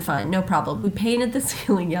 I said, fine, no problem. We painted the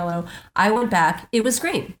ceiling yellow. I went back. It was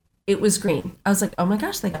green. It was green. I was like, oh my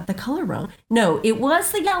gosh, they got the color wrong. No, it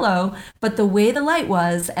was the yellow, but the way the light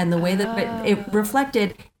was and the way that it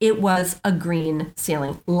reflected, it was a green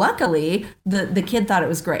ceiling. Luckily, the kid thought it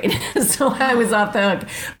was great, so I was off the hook.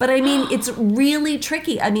 But I mean, it's really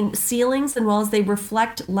tricky. I mean, ceilings and walls, they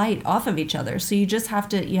reflect light off of each other, so you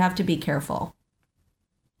have to be careful.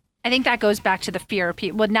 I think that goes back to the fear of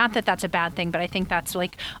people. Well, not that that's a bad thing, but I think that's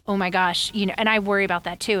like, oh my gosh, and I worry about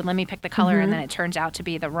that too. Let me pick the color, and then it turns out to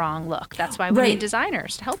be the wrong look. That's why we need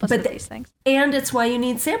designers to help us with these things. And it's why you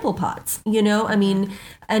need sample pots, I mean,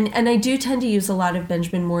 and I do tend to use a lot of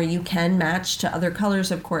Benjamin Moore. You can match to other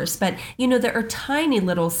colors, of course, but there are tiny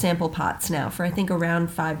little sample pots now for I think around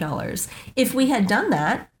 $5. If we had done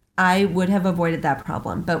that, I would have avoided that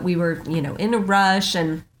problem. But we were, in a rush,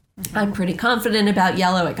 and I'm pretty confident about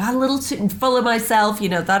yellow. I got a little too full of myself,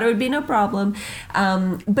 thought it would be no problem.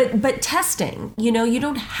 But testing, you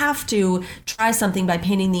don't have to try something by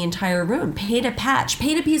painting the entire room. Paint a patch,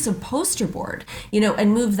 paint a piece of poster board,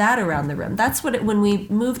 and move that around the room. That's when we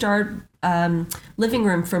moved our living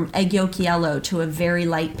room from egg yolk yellow to a very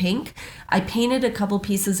light pink. I painted a couple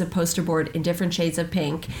pieces of poster board in different shades of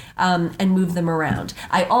pink and moved them around.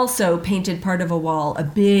 I also painted part of a wall, a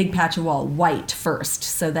big patch of wall, white first,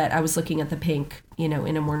 so that I was looking at the pink, in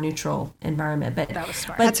a more neutral environment. But that was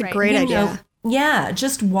smart. That's a great idea. Yeah,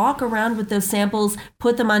 just walk around with those samples,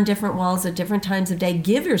 put them on different walls at different times of day.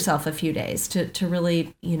 Give yourself a few days to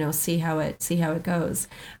really, see how it goes.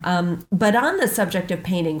 But on the subject of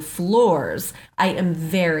painting floors, I am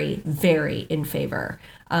very, very in favor.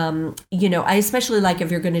 I especially like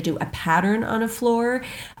if you're going to do a pattern on a floor.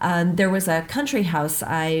 There was a country house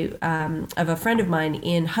of a friend of mine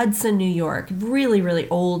in Hudson, New York, really, really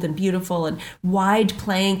old and beautiful and wide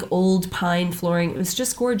plank, old pine flooring. It was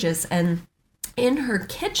just gorgeous. And in her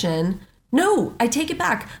kitchen, no, I take it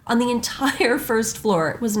back. On the entire first floor,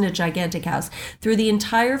 it wasn't a gigantic house, through the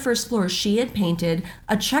entire first floor, she had painted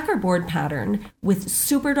a checkerboard pattern with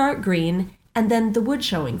super dark green and then the wood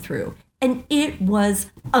showing through. And it was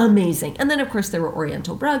amazing. And then, of course, there were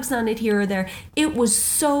Oriental rugs on it here or there. It was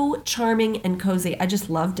so charming and cozy. I just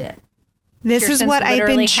loved it. This Kirsten's is what I've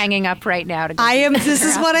been hanging up right now. This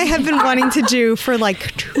is what I have been wanting to do for like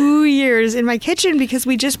 2 years in my kitchen, because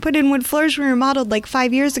we just put in wood floors. We remodeled like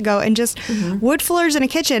 5 years ago, and just wood floors in a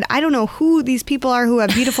kitchen. I don't know who these people are who have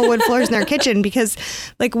beautiful wood floors in their kitchen, because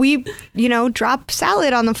like we, drop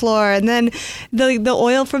salad on the floor, and then the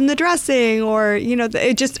oil from the dressing, or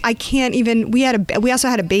it just, I can't even. We also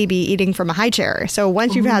had a baby eating from a high chair. So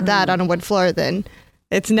once you've had that on a wood floor, then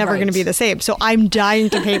it's never going to be the same. So I'm dying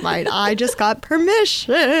to paint mine. I just got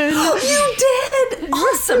permission. Oh, you did?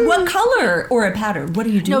 Awesome. What color or a pattern? What are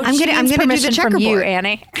you doing? No, I'm gonna do the checkerboard. From you,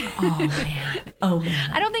 Annie. Oh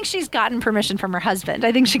man. I don't think she's gotten permission from her husband.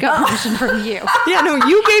 I think she got permission from you. Yeah, no,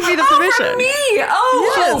 you gave me the permission. From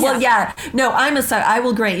me. Well, yeah. No, I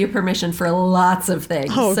will grant you permission for lots of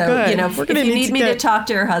things. Oh, so, good. If you need me to talk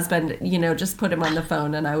to your husband, just put him on the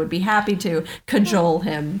phone, and I would be happy to cajole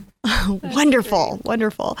him. Wonderful.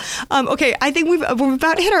 Okay, I think we've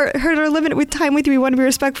about hit our limit with time with you. We want to be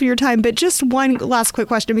respectful of your time, but just one last quick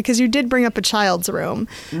question, because you did bring up a child's room.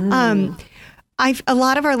 A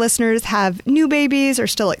lot of our listeners have new babies, or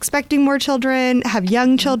still expecting more children, have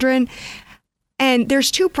young children. And there's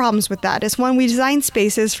two problems with that. Is one, we design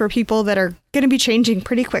spaces for people that are going to be changing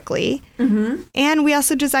pretty quickly. Mm-hmm. And we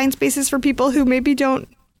also design spaces for people who maybe don't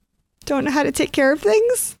know how to take care of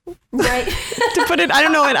things. Right. To put it, I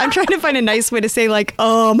don't know. I'm trying to find a nice way to say, like,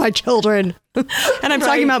 oh, my children. And I'm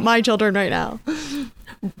talking about my children right now.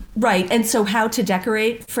 Right. And so how to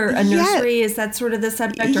decorate for a nursery, is that sort of the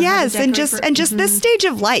subject? Yes. And just this stage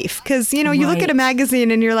of life. Because, you look at a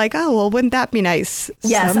magazine and you're like, oh, well, wouldn't that be nice?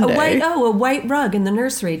 Yes. Someday? A white rug in the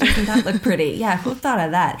nursery. Doesn't that look pretty? Yeah. Who thought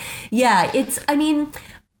of that? Yeah.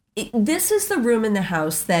 This is the room in the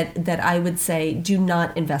house that I would say do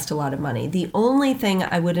not invest a lot of money. The only thing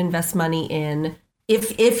I would invest money in,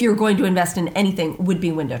 if you're going to invest in anything, would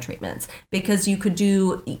be window treatments, because you could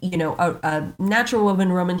do, a natural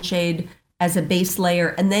woven Roman shade as a base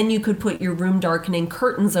layer, and then you could put your room darkening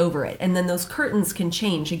curtains over it. And then those curtains can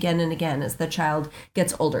change again and again as the child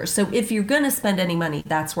gets older. So if you're going to spend any money,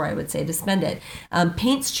 that's where I would say to spend it.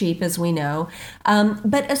 Paint's cheap, as we know.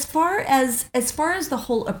 But as far as the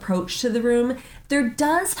whole approach to the room, there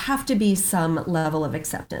does have to be some level of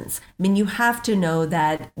acceptance. I mean, you have to know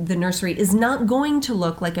that the nursery is not going to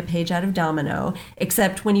look like a page out of Domino,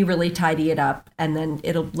 except when you really tidy it up, and then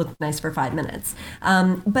it'll look nice for 5 minutes.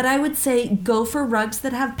 But I would say go for rugs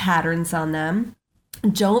that have patterns on them.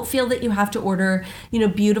 Don't feel that you have to order,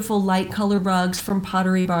 beautiful light color rugs from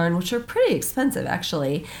Pottery Barn, which are pretty expensive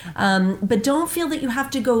actually. But don't feel that you have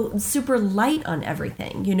to go super light on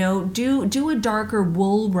everything. Do a darker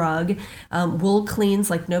wool rug. Wool cleans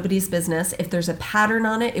like nobody's business. If there's a pattern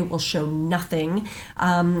on it, it will show nothing.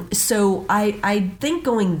 So I think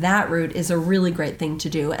going that route is a really great thing to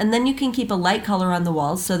do. And then you can keep a light color on the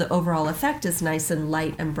walls so the overall effect is nice and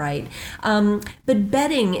light and bright. But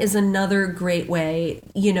bedding is another great way,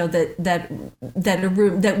 that a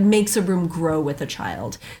room that makes a room grow with a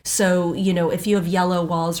child. So, if you have yellow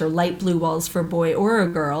walls or light blue walls for a boy or a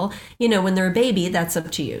girl, when they're a baby, that's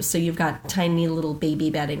up to you. So you've got tiny little baby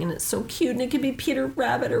bedding and it's so cute and it could be Peter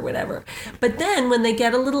Rabbit or whatever. But then when they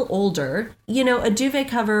get a little older, a duvet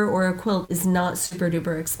cover or a quilt is not super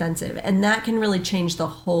duper expensive, and that can really change the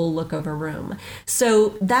whole look of a room.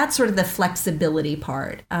 So that's sort of the flexibility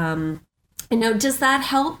part. Does that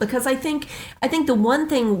help? Because I think the one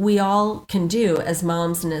thing we all can do as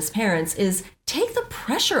moms and as parents is take the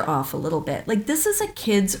pressure off a little bit. Like, this is a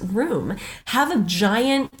kid's room. Have a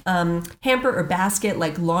giant hamper or basket,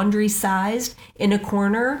 like laundry sized, in a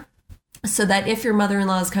corner, so that if your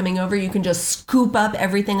mother-in-law is coming over, you can just scoop up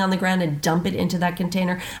everything on the ground and dump it into that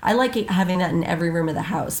container. I like having that in every room of the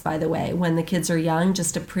house, by the way, when the kids are young,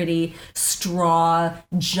 just a pretty straw,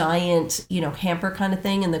 giant, hamper kind of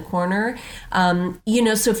thing in the corner.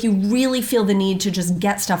 So if you really feel the need to just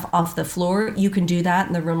get stuff off the floor, you can do that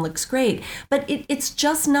and the room looks great. But it's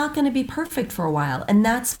just not going to be perfect for a while, and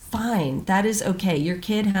that's fine. That is okay. Your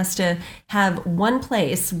kid has to have one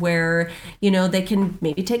place where, they can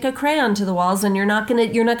maybe take a crayon to the walls and you're not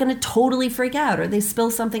gonna totally freak out, or they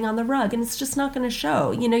spill something on the rug and it's just not gonna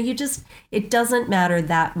show. It doesn't matter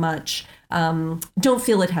that much. Don't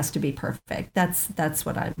feel it has to be perfect. That's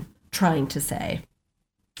what I'm trying to say.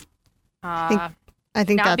 I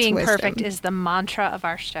think not that's being wisdom. perfect is the mantra of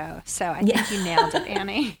our show. So I think you nailed it,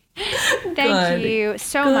 Annie. Thank you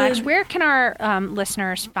so much. Where can our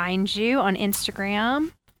listeners find you on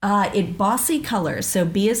Instagram? Bossy Color. So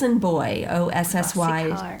B as in boy, OSSY. Bossy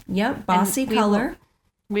Color. Yep, Bossy Color.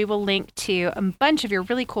 We will link to a bunch of your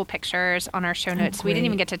really cool pictures on our show notes. We didn't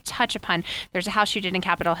even get to touch upon, there's a house you did in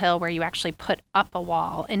Capitol Hill where you actually put up a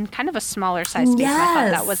wall in kind of a smaller size space. Yes. And I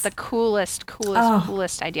thought that was the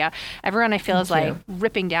coolest idea. Everyone I feel is like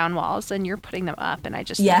ripping down walls and you're putting them up. And I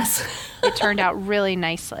just, it turned out really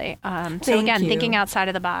nicely. So again, thinking outside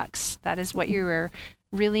of the box, that is what you were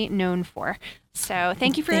really known for. So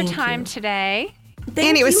thank you for your time today.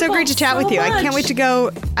 Annie, it was so great to chat with you. Much. I can't wait to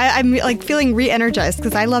go. I'm like feeling re-energized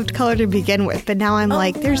because I loved color to begin with, but now I'm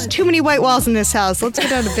there's too many white walls in this house. Let's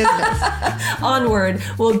get out of business. Onward.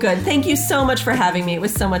 Well, good. Thank you so much for having me. It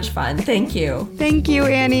was so much fun. Thank you. Thank you,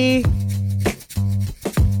 Annie.